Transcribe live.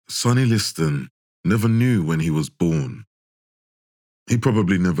Sonny Liston never knew when he was born. He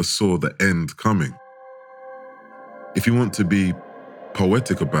probably never saw the end coming. If you want to be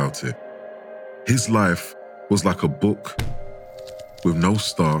poetic about it, his life was like a book with no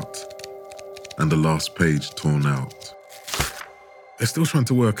start and the last page torn out. They're still trying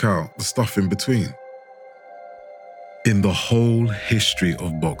to work out the stuff in between. In the whole history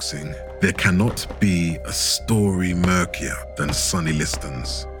of boxing, there cannot be a story murkier than Sonny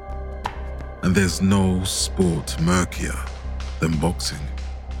Liston's. And there's no sport murkier than boxing.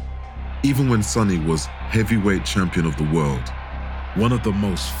 Even when Sonny was heavyweight champion of the world, one of the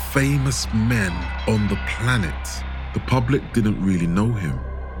most famous men on the planet, the public didn't really know him.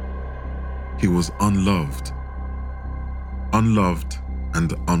 He was unloved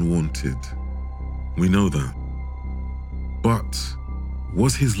and unwanted. We know that. But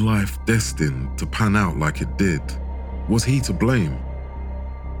was his life destined to pan out like it did? Was he to blame?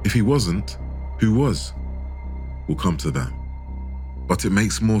 If he wasn't, who was? We'll come to that. But it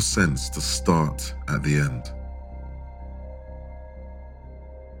makes more sense to start at the end.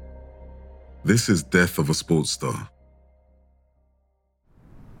 This is Death of a Sports Star.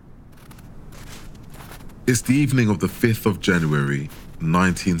 It's the evening of the 5th of January,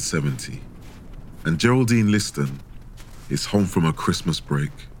 1970, and Geraldine Liston is home from her Christmas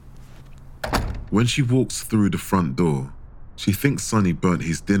break. When she walks through the front door, she thinks Sonny burnt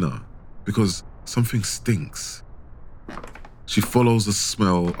his dinner because something stinks. She follows the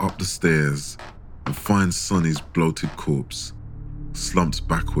smell up the stairs and finds Sonny's bloated corpse slumped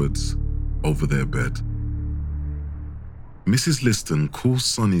backwards over their bed. Mrs. Liston calls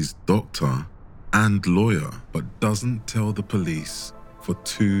Sonny's doctor and lawyer, but doesn't tell the police for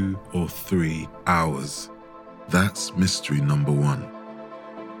 2 or 3 hours. That's mystery number 1.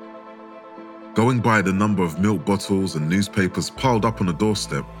 Going by the number of milk bottles and newspapers piled up on the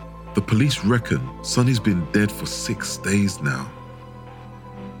doorstep, the police reckon Sonny's been dead for 6 days now.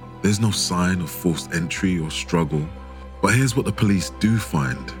 There's no sign of forced entry or struggle, but here's what the police do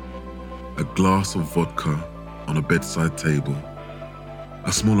find. A glass of vodka on a bedside table,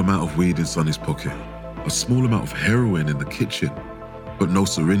 a small amount of weed in Sonny's pocket, a small amount of heroin in the kitchen, but no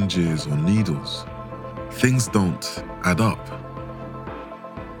syringes or needles. Things don't add up.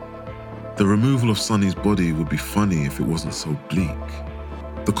 The removal of Sonny's body would be funny if it wasn't so bleak.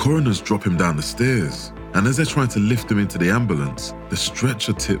 The coroners drop him down the stairs, and as they're trying to lift him into the ambulance, the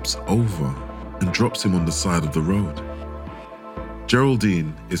stretcher tips over and drops him on the side of the road.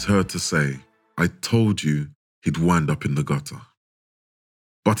 Geraldine is heard to say, "I told you he'd wind up in the gutter."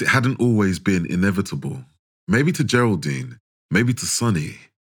 But it hadn't always been inevitable. Maybe to Geraldine, maybe to Sonny,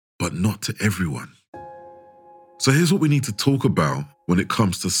 but not to everyone. So here's what we need to talk about when it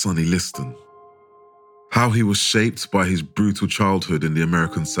comes to Sonny Liston. How he was shaped by his brutal childhood in the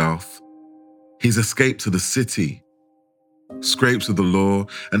American South, his escape to the city, scrapes with the law,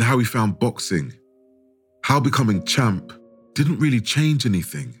 and how he found boxing. How becoming champ didn't really change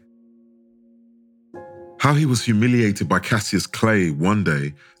anything. How he was humiliated by Cassius Clay one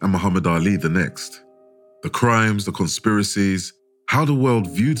day and Muhammad Ali the next. The crimes, the conspiracies, how the world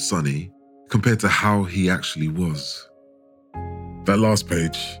viewed Sonny compared to how he actually was. That last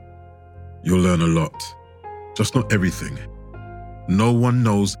page, you'll learn a lot. Just not everything. No one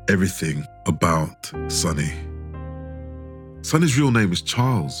knows everything about Sonny. Sonny's real name is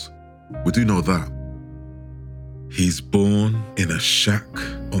Charles. We do know that. He's born in a shack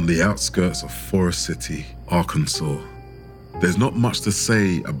on the outskirts of Forest City, Arkansas. There's not much to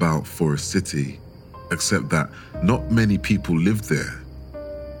say about Forest City, except that not many people live there.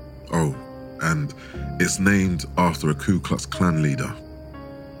 Oh, and it's named after a Ku Klux Klan leader.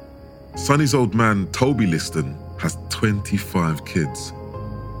 Sonny's old man, Toby Liston, has 25 kids.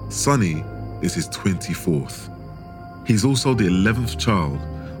 Sonny is his 24th. He's also the 11th child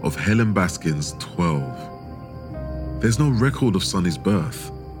of Helen Baskin's 12. There's no record of Sonny's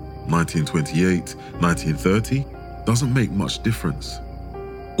birth. 1928, 1930 doesn't make much difference.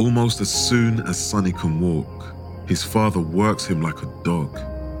 Almost as soon as Sonny can walk, his father works him like a dog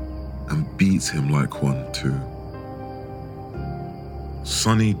and beats him like one too.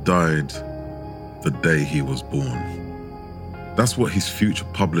 Sonny died the day he was born. That's what his future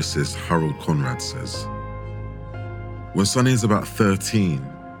publicist Harold Conrad says. When Sonny is about 13,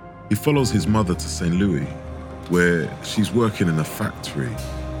 he follows his mother to St. Louis, where she's working in a factory.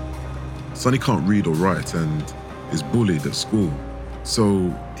 Sonny can't read or write and is bullied at school,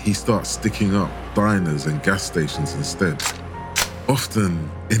 so he starts sticking up diners and gas stations instead, often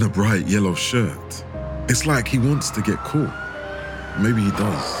in a bright yellow shirt. It's like he wants to get caught. Maybe he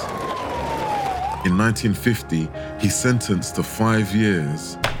does. In 1950, he's sentenced to 5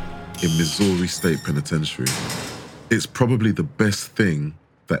 years in Missouri State Penitentiary. It's probably the best thing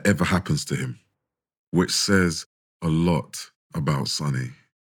that ever happens to him, which says a lot about Sonny.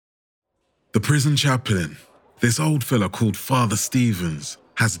 The prison chaplain, this old fella called Father Stevens,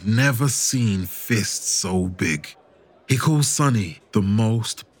 has never seen fists so big. He calls Sonny the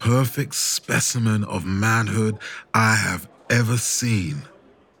most perfect specimen of manhood I have ever seen.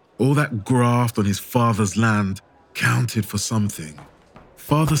 All that graft on his father's land counted for something.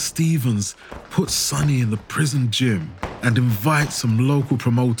 Father Stevens puts Sonny in the prison gym and invites some local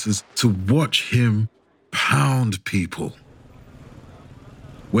promoters to watch him pound people.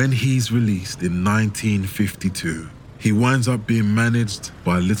 When he's released in 1952, he winds up being managed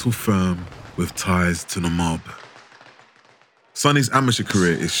by a little firm with ties to the mob. Sonny's amateur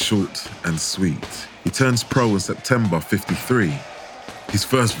career is short and sweet. He turns pro in September '53. His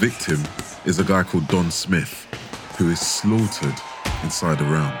first victim is a guy called Don Smith, who is slaughtered inside a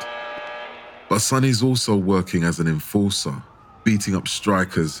round. But Sonny's also working as an enforcer, beating up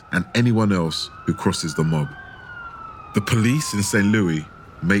strikers and anyone else who crosses the mob. The police in St. Louis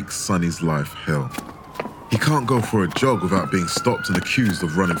make Sonny's life hell. He can't go for a jog without being stopped and accused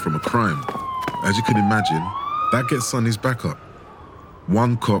of running from a crime. As you can imagine, that gets Sonny's back up.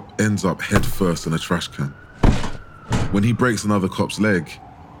 One cop ends up headfirst in a trash can. When he breaks another cop's leg,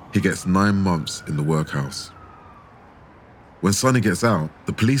 he gets 9 months in the workhouse. When Sonny gets out,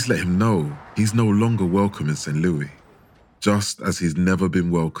 the police let him know he's no longer welcome in St. Louis, just as he's never been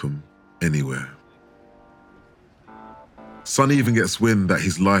welcome anywhere. Sonny even gets wind that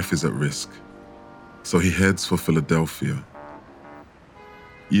his life is at risk, so he heads for Philadelphia.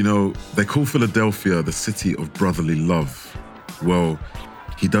 You know, they call Philadelphia the city of brotherly love. Well,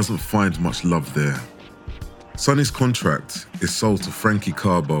 he doesn't find much love there. Sonny's contract is sold to Frankie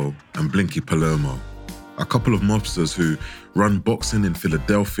Carbo and Blinky Palermo, a couple of mobsters who run boxing in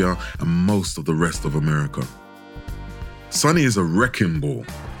Philadelphia and most of the rest of America. Sonny is a wrecking ball.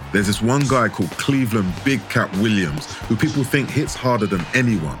 There's this one guy called Cleveland Big Cat Williams who people think hits harder than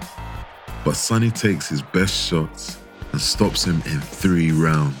anyone. But Sonny takes his best shots and stops him in 3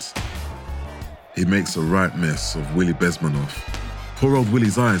 rounds. He makes a right mess of Willie Besmanoff. Poor old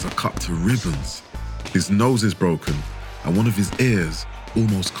Willie's eyes are cut to ribbons. His nose is broken and one of his ears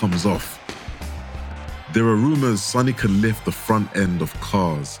almost comes off. There are rumors Sonny can lift the front end of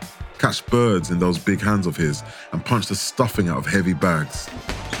cars, catch birds in those big hands of his, and punch the stuffing out of heavy bags.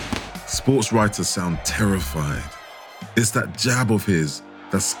 Sports writers sound terrified. It's that jab of his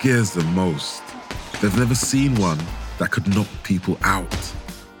that scares them most. They've never seen one that could knock people out.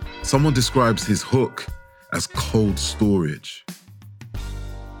 Someone describes his hook as cold storage.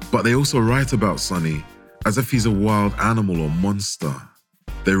 But they also write about Sonny as if he's a wild animal or monster.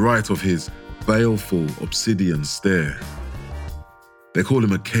 They write of his baleful obsidian stare. They call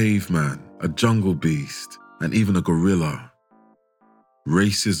him a caveman, a jungle beast, and even a gorilla.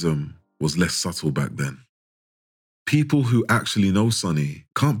 Racism was less subtle back then. People who actually know Sonny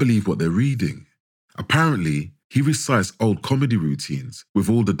can't believe what they're reading. Apparently, he recites old comedy routines with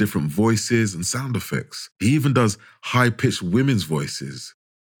all the different voices and sound effects. He even does high-pitched women's voices.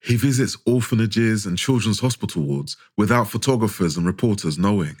 He visits orphanages and children's hospital wards without photographers and reporters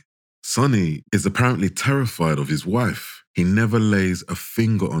knowing. Sonny is apparently terrified of his wife. He never lays a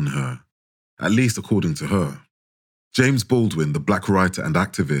finger on her, at least according to her. James Baldwin, the black writer and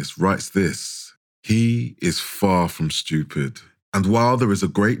activist, writes this: "He is far from stupid, and while there is a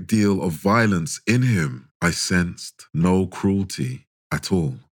great deal of violence in him, I sensed no cruelty at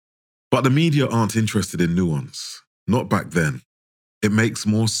all." But the media aren't interested in nuance, not back then. It makes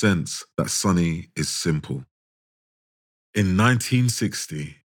more sense that Sonny is simple. In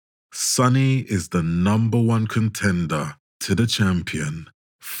 1960, Sonny is the #1 contender to the champion,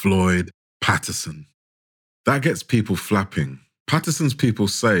 Floyd Patterson. That gets people flapping. Patterson's people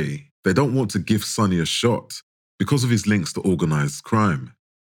say they don't want to give Sonny a shot because of his links to organized crime.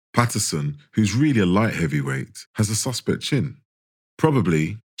 Patterson, who's really a light heavyweight, has a suspect chin.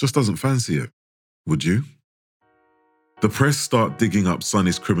 Probably just doesn't fancy it. Would you? The press start digging up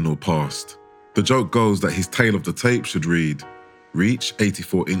Sonny's criminal past. The joke goes that his tale of the tape should read: reach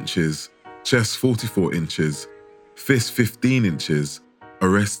 84 inches, chest 44 inches, fist 15 inches,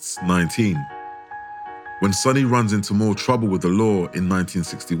 arrests 19. When Sonny runs into more trouble with the law in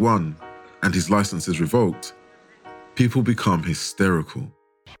 1961 and his license is revoked, people become hysterical.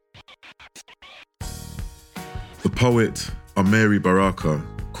 The poet Amiri Baraka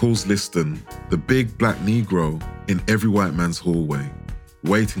calls Liston the big black Negro in every white man's hallway,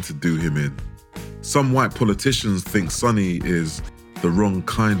 waiting to do him in. Some white politicians think Sonny is the wrong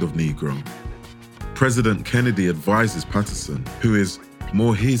kind of Negro. President Kennedy advises Patterson, who is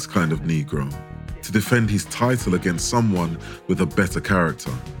more his kind of Negro, to defend his title against someone with a better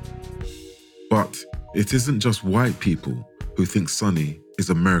character. But it isn't just white people who think Sonny is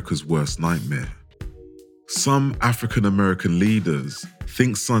America's worst nightmare. Some African American leaders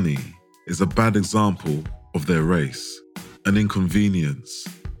think Sonny is a bad example of their race, an inconvenience.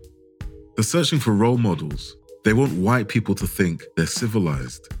 They're searching for role models. They want white people to think they're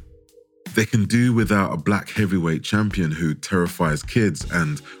civilized. They can do without a black heavyweight champion who terrifies kids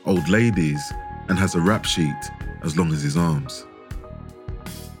and old ladies and has a rap sheet as long as his arms.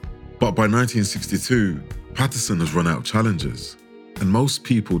 But by 1962, Patterson has run out of challengers, and most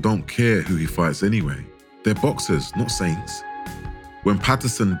people don't care who he fights anyway. They're boxers, not saints. When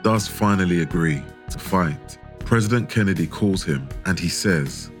Patterson does finally agree to fight, President Kennedy calls him and he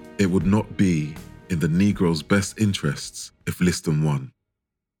says it would not be in the Negro's best interests if Liston won.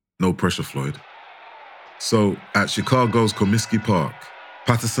 No pressure, Floyd. So, at Chicago's Comiskey Park,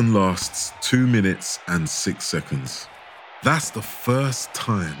 Patterson lasts 2 minutes and 6 seconds. That's the first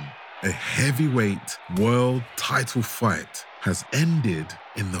time a heavyweight world title fight has ended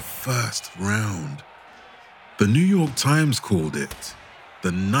in the first round. The New York Times called it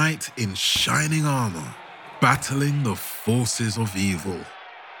the knight in shining armor, battling the forces of evil,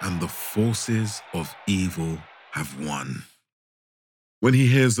 and the forces of evil have won. When he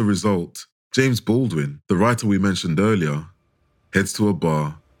hears the result, James Baldwin, the writer we mentioned earlier, heads to a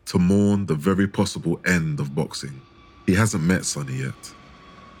bar to mourn the very possible end of boxing. He hasn't met Sonny yet.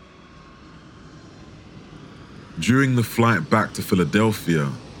 During the flight back to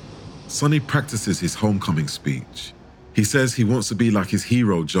Philadelphia, Sonny practices his homecoming speech. He says he wants to be like his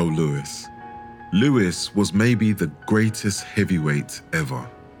hero, Joe Louis. Louis was maybe the greatest heavyweight ever.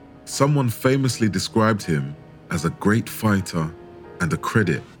 Someone famously described him as a great fighter and a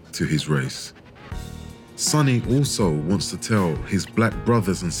credit to his race. Sonny also wants to tell his black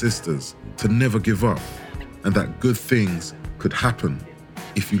brothers and sisters to never give up and that good things could happen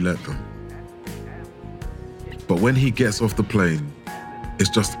if you let them. But when he gets off the plane, it's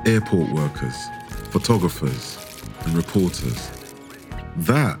just airport workers, photographers, and reporters.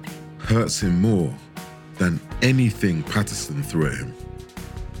 That hurts him more than anything Patterson threw at him.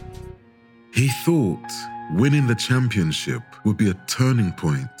 He thought winning the championship would be a turning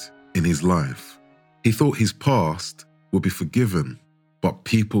point in his life. He thought his past would be forgiven, but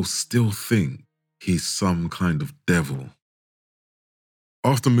people still think he's some kind of devil.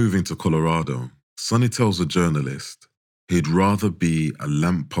 After moving to Colorado, Sonny tells a journalist he'd rather be a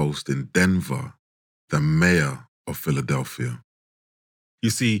lamppost in Denver than mayor of Philadelphia. You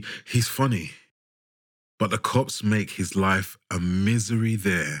see, he's funny, but the cops make his life a misery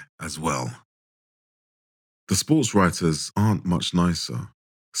there as well. The sports writers aren't much nicer.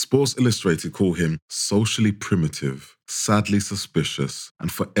 Sports Illustrated call him socially primitive, sadly suspicious,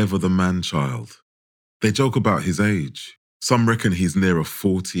 and forever the man-child. They joke about his age. Some reckon he's nearer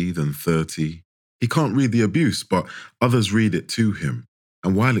 40 than 30. He can't read the abuse, but others read it to him.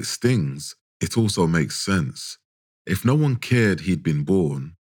 And while it stings, it also makes sense. If no one cared he'd been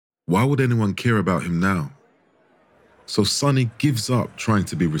born, why would anyone care about him now? So Sonny gives up trying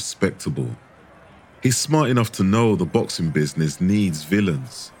to be respectable. He's smart enough to know the boxing business needs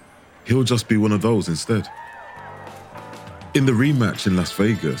villains. He'll just be one of those instead. In the rematch in Las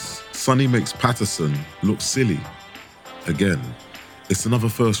Vegas, Sonny makes Patterson look silly. Again, it's another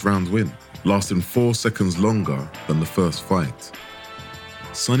first-round win, lasting 4 seconds longer than the first fight.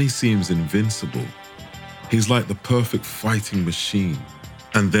 Sonny seems invincible. He's like the perfect fighting machine.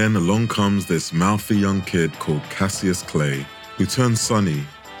 And then along comes this mouthy young kid called Cassius Clay, who turns Sonny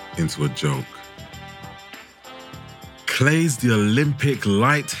into a joke. Clay's the Olympic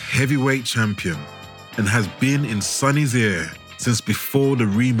light heavyweight champion and has been in Sonny's ear since before the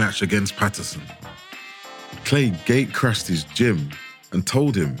rematch against Patterson. Clay gate-crashed his gym and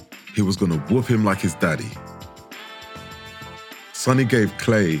told him he was going to whoop him like his daddy. Sonny gave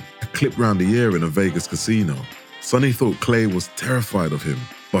Clay a clip round the ear in a Vegas casino. Sonny thought Clay was terrified of him,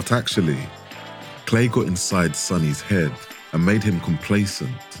 but actually, Clay got inside Sonny's head and made him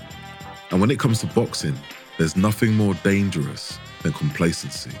complacent. And when it comes to boxing, there's nothing more dangerous than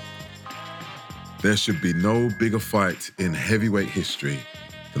complacency. There should be no bigger fight in heavyweight history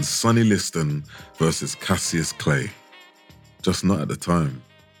than Sonny Liston versus Cassius Clay. Just not at the time.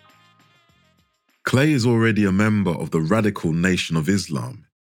 Clay is already a member of the radical Nation of Islam.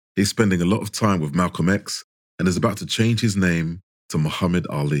 He's spending a lot of time with Malcolm X and is about to change his name to Muhammad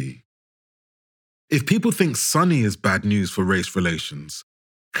Ali. If people think Sonny is bad news for race relations,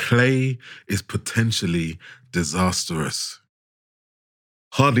 Clay is potentially disastrous.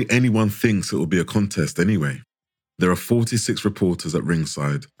 Hardly anyone thinks it will be a contest anyway. There are 46 reporters at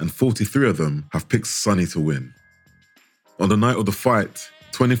ringside, and 43 of them have picked Sonny to win. On the night of the fight,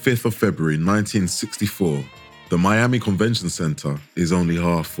 25th of February 1964, the Miami Convention Center is only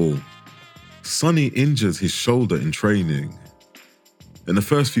half full. Sonny injures his shoulder in training. In the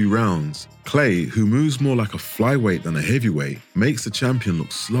first few rounds, Clay, who moves more like a flyweight than a heavyweight, makes the champion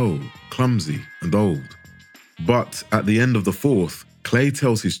look slow, clumsy, and old. But at the end of the fourth, Clay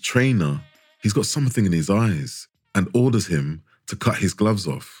tells his trainer he's got something in his eyes and orders him to cut his gloves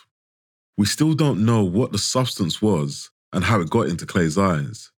off. We still don't know what the substance was and how it got into Clay's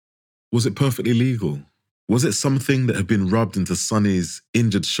eyes. Was it perfectly legal? Was it something that had been rubbed into Sonny's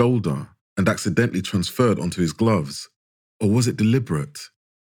injured shoulder and accidentally transferred onto his gloves? Or was it deliberate?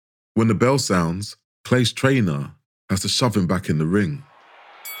 When the bell sounds, Clay's trainer has to shove him back in the ring.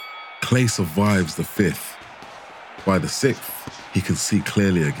 Clay survives the fifth. By the sixth, he can see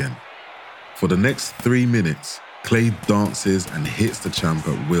clearly again. For the next 3 minutes, Clay dances and hits the champ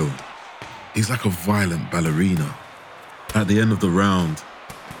at will. He's like a violent ballerina. At the end of the round,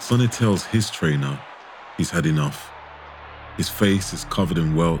 Sonny tells his trainer he's had enough. His face is covered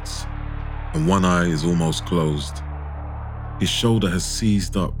in welts, and one eye is almost closed. His shoulder has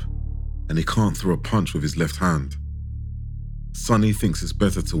seized up, and he can't throw a punch with his left hand. Sonny thinks it's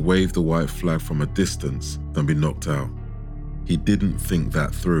better to wave the white flag from a distance than be knocked out. He didn't think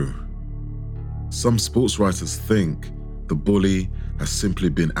that through. Some sports writers think the bully has simply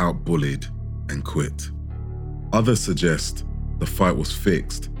been out-bullied and quit. Others suggest the fight was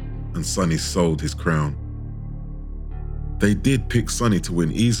fixed and Sonny sold his crown. They did pick Sonny to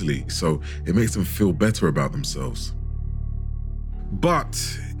win easily, so it makes them feel better about themselves. But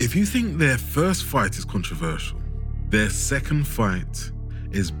if you think their first fight is controversial, their second fight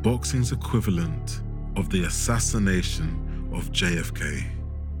is boxing's equivalent of the assassination of JFK.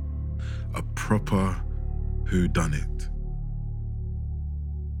 A proper whodunit.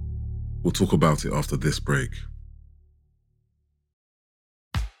 We'll talk about it after this break.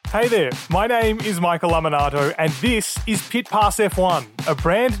 Hey there, my name is Michael Laminato and this is Pit Pass F1, a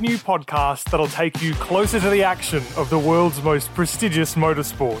brand new podcast that'll take you closer to the action of the world's most prestigious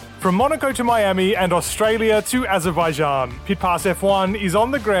motorsport. From Monaco to Miami and Australia to Azerbaijan, Pit Pass F1 is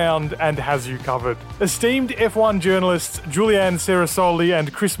on the ground and has you covered. Esteemed F1 journalists Julianne Cerasoli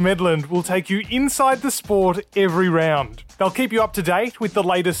and Chris Medland will take you inside the sport every round. They'll keep you up to date with the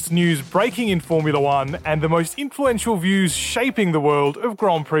latest news breaking in Formula One and the most influential views shaping the world of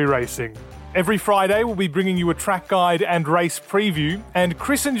Grand Prix racing. Every Friday, we'll be bringing you a track guide and race preview, and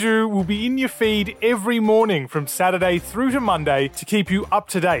Chris and Ju will be in your feed every morning from Saturday through to Monday to keep you up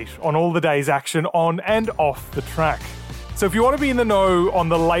to date on all the day's action on and off the track. So if you want to be in the know on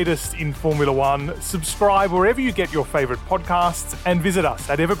the latest in Formula One, subscribe wherever you get your favourite podcasts and visit us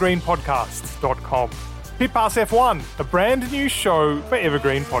at evergreenpodcasts.com. Pit Pass F1, a brand new show for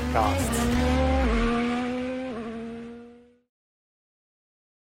Evergreen Podcasts.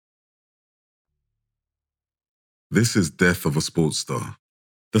 This is Death of a Sports Star.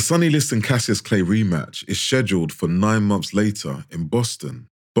 The Sonny Liston Cassius Clay rematch is scheduled for 9 months later in Boston.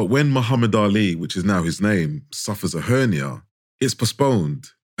 But when Muhammad Ali, which is now his name, suffers a hernia, it's postponed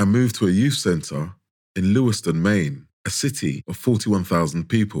and moved to a youth centre in Lewiston, Maine, a city of 41,000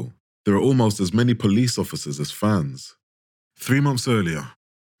 people. There are almost as many police officers as fans. 3 months earlier,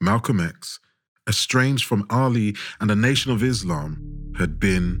 Malcolm X, estranged from Ali and the Nation of Islam, had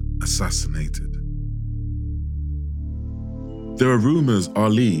been assassinated. There are rumours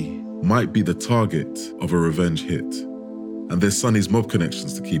Ali might be the target of a revenge hit, and there's Sonny's mob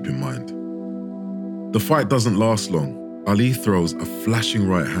connections to keep in mind. The fight doesn't last long. Ali throws a flashing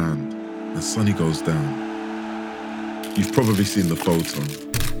right hand, and Sonny goes down. You've probably seen the photo.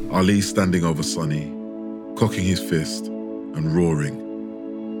 Ali standing over Sonny, cocking his fist and roaring,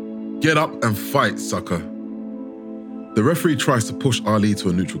 "Get up and fight, sucker." The referee tries to push Ali to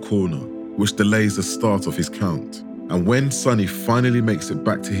a neutral corner, which delays the start of his count. And when Sonny finally makes it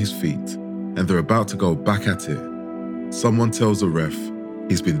back to his feet and they're about to go back at it, someone tells the ref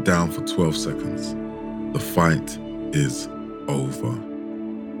he's been down for 12 seconds. The fight is over.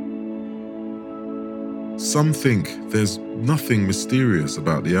 Some think there's nothing mysterious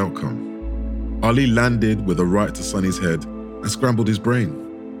about the outcome. Ali landed with a right to Sonny's head and scrambled his brain.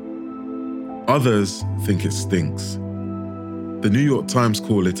 Others think it stinks. The New York Times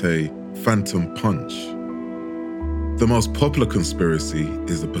call it a phantom punch. The most popular conspiracy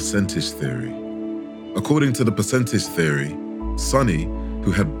is the percentage theory. According to the percentage theory, Sonny,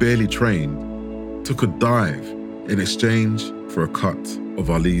 who had barely trained, took a dive in exchange for a cut of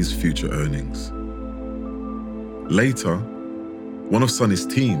Ali's future earnings. Later, one of Sonny's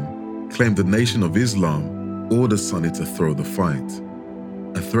team claimed the Nation of Islam ordered Sonny to throw the fight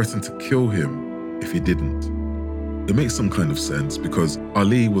and threatened to kill him if he didn't. It makes some kind of sense because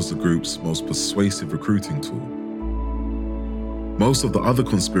Ali was the group's most persuasive recruiting tool. Most of the other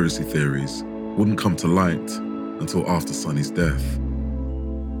conspiracy theories wouldn't come to light until after Sonny's death.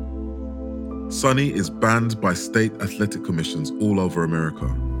 Sonny is banned by state athletic commissions all over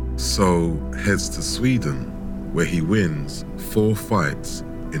America, so heads to Sweden, where he wins 4 fights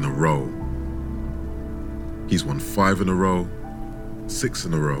in a row. He's won 5 in a row, 6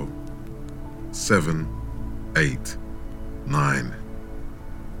 in a row, 7, 8, 9.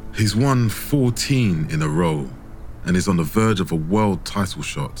 He's won 14 in a row and is on the verge of a world title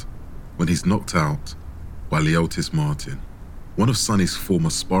shot when he's knocked out by Leotis Martin, one of Sonny's former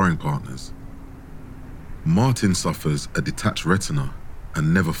sparring partners. Martin suffers a detached retina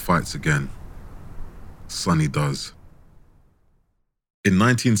and never fights again. Sonny does. In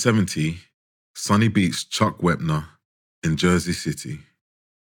 1970, Sonny beats Chuck Wepner in Jersey City.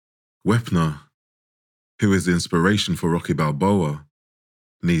 Wepner, who is the inspiration for Rocky Balboa,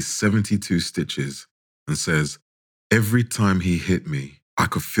 needs 72 stitches and says, "Every time he hit me, I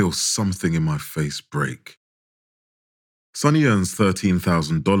could feel something in my face break." Sonny earns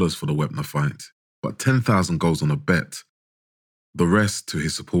 $13,000 for the Wepner fight, but $10,000 goes on a bet, the rest to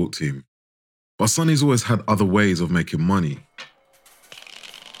his support team. But Sonny's always had other ways of making money.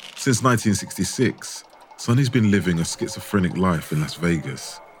 Since 1966, Sonny's been living a schizophrenic life in Las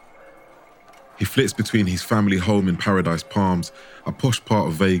Vegas. He flits between his family home in Paradise Palms, a posh part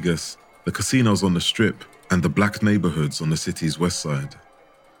of Vegas, the casinos on the Strip, and the black neighborhoods on the city's west side.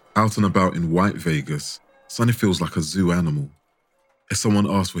 Out and about in white Vegas, Sonny feels like a zoo animal. If someone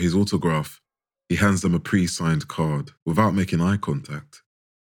asks for his autograph, he hands them a pre-signed card without making eye contact.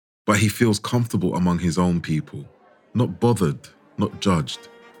 But he feels comfortable among his own people, not bothered, not judged,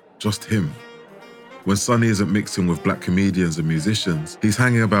 just him. When Sonny isn't mixing with black comedians and musicians, he's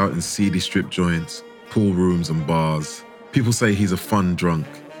hanging about in seedy strip joints, pool rooms and bars. People say he's a fun drunk.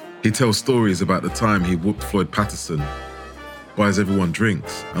 He tells stories about the time he whooped Floyd Patterson, buys everyone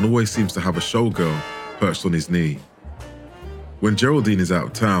drinks, and always seems to have a showgirl perched on his knee. When Geraldine is out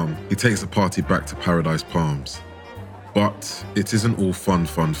of town, he takes the party back to Paradise Palms. But it isn't all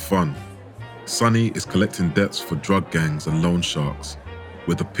fun. Sonny is collecting debts for drug gangs and loan sharks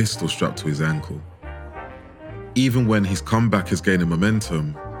with a pistol strapped to his ankle. Even when his comeback is gaining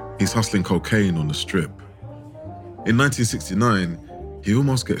momentum, he's hustling cocaine on the Strip. In 1969, he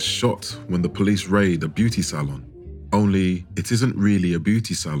almost gets shot when the police raid a beauty salon. Only it isn't really a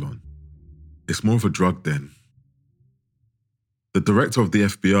beauty salon. It's more of a drug den. The director of the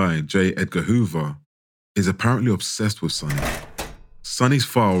FBI, J. Edgar Hoover, is apparently obsessed with Sonny. Sonny's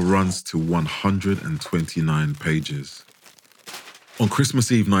file runs to 129 pages. On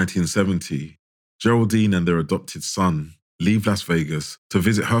Christmas Eve 1970, Geraldine and their adopted son leave Las Vegas to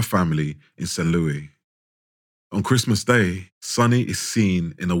visit her family in St. Louis. On Christmas Day, Sonny is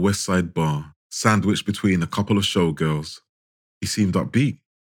seen in a West Side bar, sandwiched between a couple of showgirls. He seemed upbeat.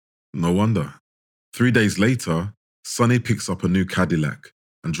 No wonder. 3 days later, Sonny picks up a new Cadillac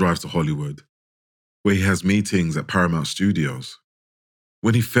and drives to Hollywood, where he has meetings at Paramount Studios.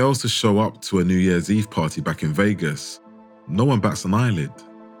 When he fails to show up to a New Year's Eve party back in Vegas, no one bats an eyelid.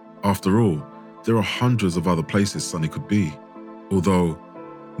 After all, there are hundreds of other places Sonny could be, although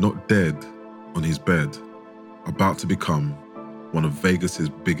not dead on his bed, about to become one of Vegas's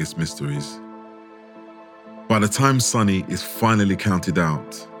biggest mysteries. By the time Sonny is finally counted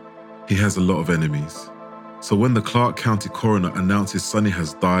out, he has a lot of enemies. So when the Clark County coroner announces Sonny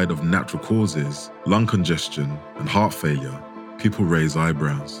has died of natural causes, lung congestion and heart failure, people raise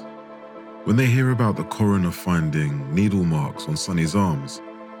eyebrows. When they hear about the coroner finding needle marks on Sonny's arms,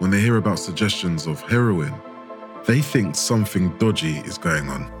 when they hear about suggestions of heroin, they think something dodgy is going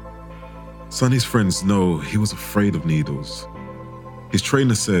on. Sonny's friends know he was afraid of needles. His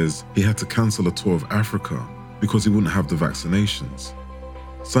trainer says he had to cancel a tour of Africa because he wouldn't have the vaccinations.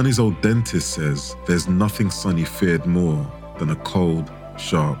 Sonny's old dentist says there's nothing Sonny feared more than a cold,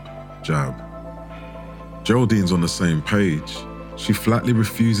 sharp jab. Geraldine's on the same page. She flatly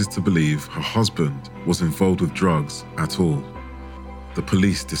refuses to believe her husband was involved with drugs at all. The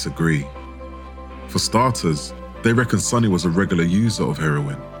police disagree. For starters, they reckon Sonny was a regular user of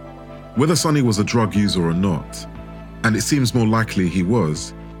heroin. Whether Sonny was a drug user or not, and it seems more likely he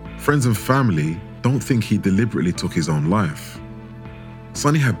was, friends and family don't think he deliberately took his own life.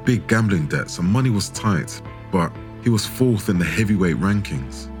 Sonny had big gambling debts and money was tight, but he was 4th in the heavyweight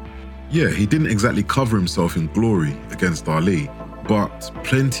rankings. Yeah, he didn't exactly cover himself in glory against Ali, but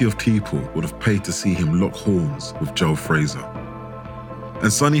plenty of people would have paid to see him lock horns with Joe Frazier.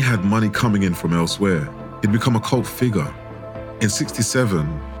 And Sonny had money coming in from elsewhere. He'd become a cult figure. In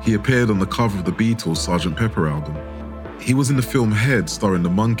 '67, he appeared on the cover of the Beatles' Sgt. Pepper album. He was in the film Head starring the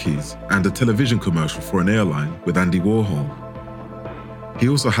Monkees and a television commercial for an airline with Andy Warhol. He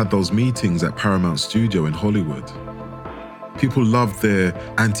also had those meetings at Paramount Studio in Hollywood. People loved their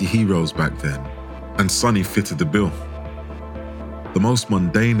anti-heroes back then, and Sonny fitted the bill. The most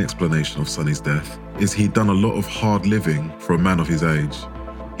mundane explanation of Sonny's death is he'd done a lot of hard living for a man of his age.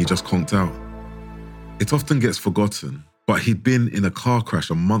 He just conked out. It often gets forgotten, but he'd been in a car crash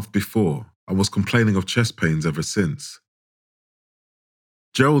a month before and was complaining of chest pains ever since.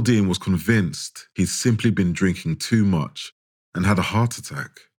 Geraldine was convinced he'd simply been drinking too much and had a heart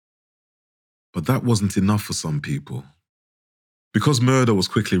attack. But that wasn't enough for some people. Because murder was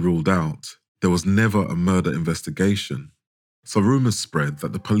quickly ruled out, there was never a murder investigation. So rumours spread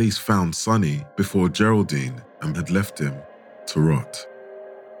that the police found Sonny before Geraldine and had left him to rot.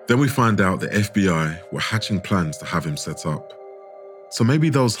 Then we find out the FBI were hatching plans to have him set up. So maybe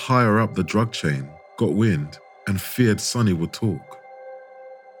those higher up the drug chain got wind and feared Sonny would talk.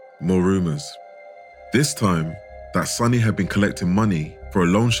 More rumours. This time, that Sonny had been collecting money for a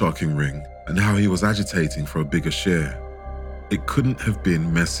loan sharking ring and how he was agitating for a bigger share. It couldn't have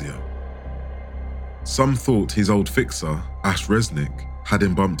been messier. Some thought his old fixer, Ash Resnick, had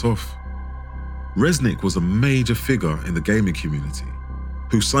him bumped off. Resnick was a major figure in the gaming community,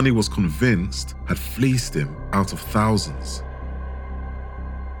 who Sonny was convinced had fleeced him out of thousands.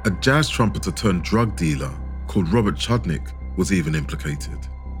 A jazz trumpeter turned drug dealer called Robert Chudnick was even implicated.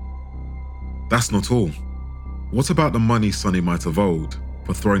 That's not all. What about the money Sonny might have owed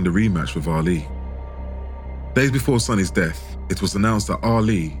for throwing the rematch with Ali? Days before Sonny's death, it was announced that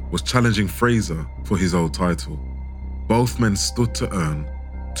Ali was challenging Fraser for his old title. Both men stood to earn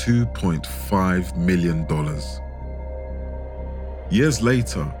 $2.5 million. Years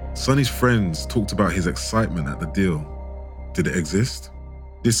later, Sonny's friends talked about his excitement at the deal. Did it exist?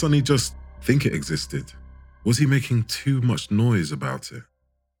 Did Sonny just think it existed? Was he making too much noise about it?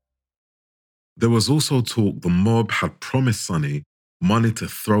 There was also talk the mob had promised Sonny money to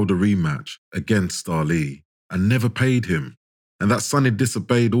throw the rematch against Ali and never paid him, and that Sonny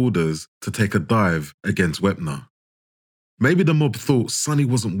disobeyed orders to take a dive against Wepner. Maybe the mob thought Sonny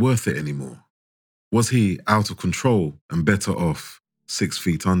wasn't worth it anymore. Was he out of control and better off 6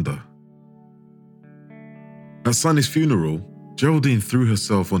 feet under? At Sonny's funeral, Geraldine threw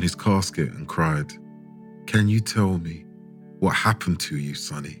herself on his casket and cried, "Can you tell me what happened to you,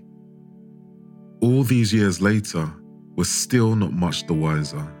 Sonny?" All these years later, we're still not much the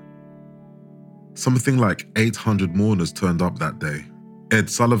wiser. Something like 800 mourners turned up that day. Ed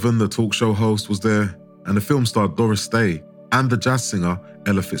Sullivan, the talk show host, was there, and the film star Doris Day, and the jazz singer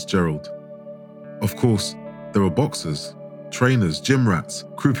Ella Fitzgerald. Of course, there were boxers, trainers, gym rats,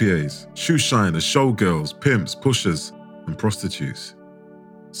 croupiers, shoe shiners, showgirls, pimps, pushers, and prostitutes.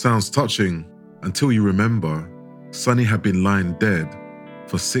 Sounds touching until you remember Sonny had been lying dead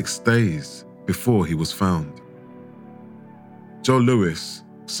for 6 days before he was found. Joe Louis,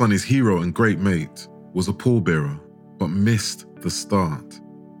 Sonny's hero and great mate, was a pallbearer, but missed the start.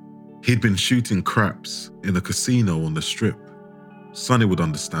 He'd been shooting craps in a casino on the Strip. Sonny would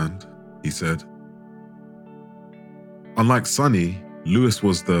understand, he said. Unlike Sonny, Louis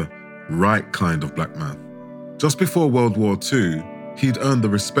was the right kind of black man. Just before World War II, he'd earned the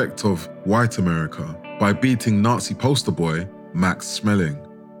respect of white America by beating Nazi poster boy Max Schmeling.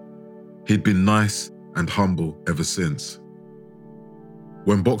 He'd been nice and humble ever since.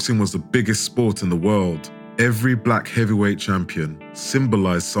 When boxing was the biggest sport in the world, every black heavyweight champion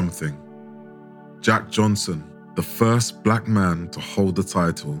symbolized something. Jack Johnson, the first black man to hold the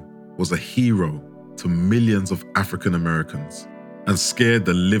title, was a hero to millions of African Americans and scared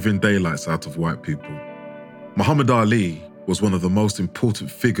the living daylights out of white people. Muhammad Ali was one of the most important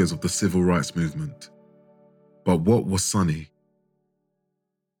figures of the civil rights movement. But what was Sonny?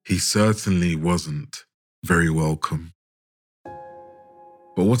 He certainly wasn't very welcome.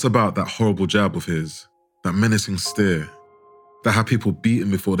 But what about that horrible jab of his, that menacing stare, that had people beaten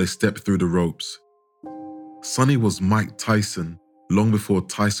before they stepped through the ropes? Sonny was Mike Tyson long before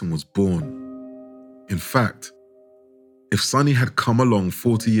Tyson was born. In fact, if Sonny had come along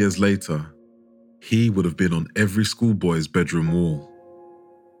 40 years later, he would have been on every schoolboy's bedroom wall.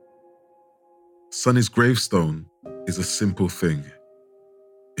 Sonny's gravestone is a simple thing.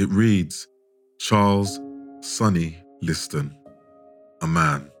 It reads, Charles Sonny Liston, a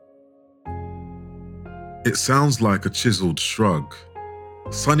man. It sounds like a chiseled shrug.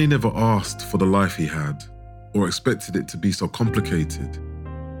 Sonny never asked for the life he had or expected it to be so complicated.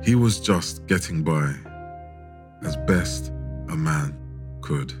 He was just getting by as best a man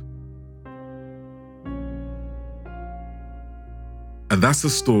could. And that's the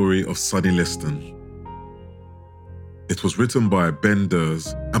story of Sonny Liston. It was written by Ben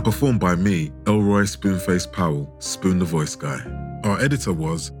Durs and performed by me, Elroy Spoonface Powell, Spoon the Voice Guy. Our editor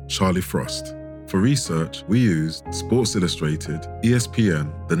was Charlie Frost. For research, we used Sports Illustrated,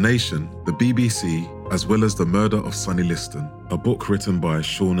 ESPN, The Nation, the BBC, as well as The Murder of Sonny Liston, a book written by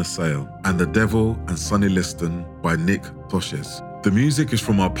Shauna Sale, and The Devil and Sonny Liston by Nick Tosches. The music is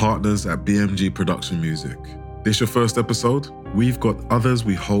from our partners at BMG Production Music. This your first episode? We've got others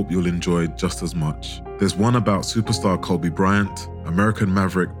we hope you'll enjoy just as much. There's one about superstar Kobe Bryant, American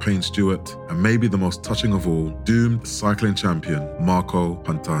Maverick Payne Stewart, and maybe the most touching of all, doomed cycling champion Marco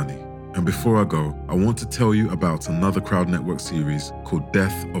Pantani. And before I go, I want to tell you about another Crowd Network series called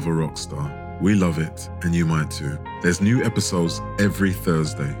Death of a Rock Star. We love it, and you might too. There's new episodes every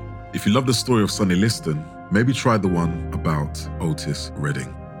Thursday. If you love the story of Sonny Liston, maybe try the one about Otis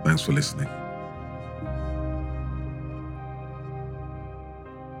Redding. Thanks for listening.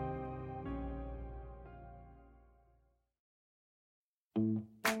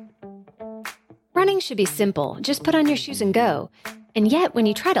 Running should be simple. Just put on your shoes and go. And yet, when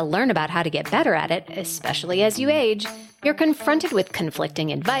you try to learn about how to get better at it, especially as you age, you're confronted with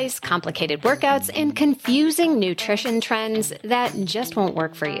conflicting advice, complicated workouts, and confusing nutrition trends that just won't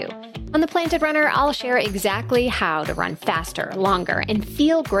work for you. On The Planted Runner, I'll share exactly how to run faster, longer, and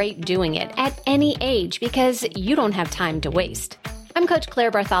feel great doing it at any age because you don't have time to waste. I'm Coach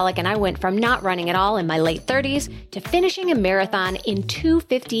Claire Bartholic, and I went from not running at all in my late 30s to finishing a marathon in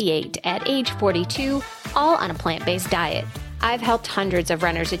 2:58 at age 42, all on a plant-based diet. I've helped hundreds of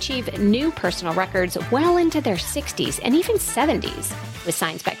runners achieve new personal records well into their 60s and even 70s with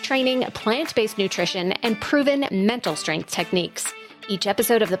science-backed training, plant-based nutrition, and proven mental strength techniques. Each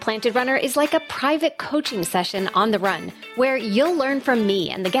episode of The Planted Runner is like a private coaching session on the run where you'll learn from me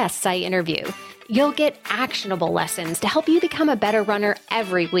and the guests I interview. You'll get actionable lessons to help you become a better runner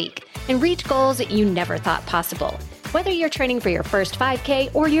every week and reach goals that you never thought possible. Whether you're training for your first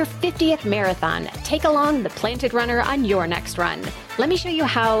 5K or your 50th marathon, take along The Planted Runner on your next run. Let me show you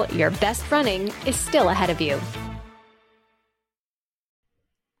how your best running is still ahead of you.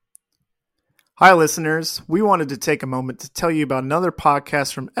 Hi, listeners. We wanted to take a moment to tell you about another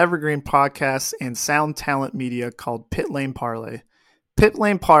podcast from Evergreen Podcasts and Sound Talent Media called Pit Lane Parlay. Pit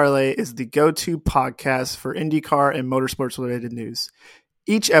Lane Parlay is the go-to podcast for IndyCar and motorsports-related news.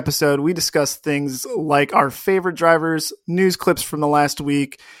 Each episode, we discuss things like our favorite drivers, news clips from the last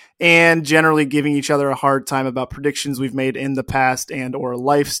week, and generally giving each other a hard time about predictions we've made in the past and or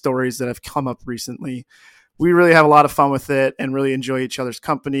life stories that have come up recently. We really have a lot of fun with it and really enjoy each other's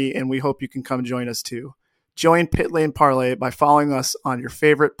company, and we hope you can come join us too. Join Pit Lane Parlay by following us on your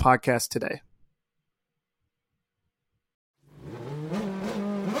favorite podcast today.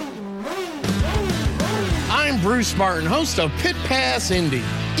 I'm Bruce Martin, host of Pit Pass Indy.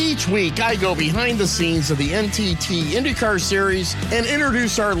 Each week, I go behind the scenes of the NTT IndyCar Series and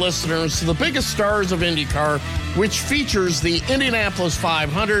introduce our listeners to the biggest stars of IndyCar, which features the Indianapolis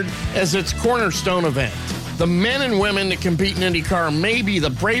 500 as its cornerstone event. The men and women that compete in IndyCar may be the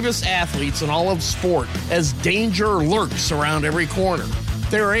bravest athletes in all of sport, as danger lurks around every corner.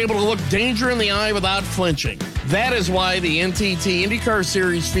 They are able to look danger in the eye without flinching. That is why the NTT IndyCar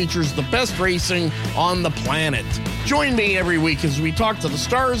Series features the best racing on the planet. Join me every week as we talk to the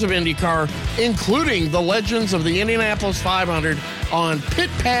stars of IndyCar, including the legends of the Indianapolis 500 on Pit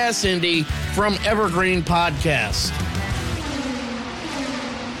Pass Indy from Evergreen Podcasts.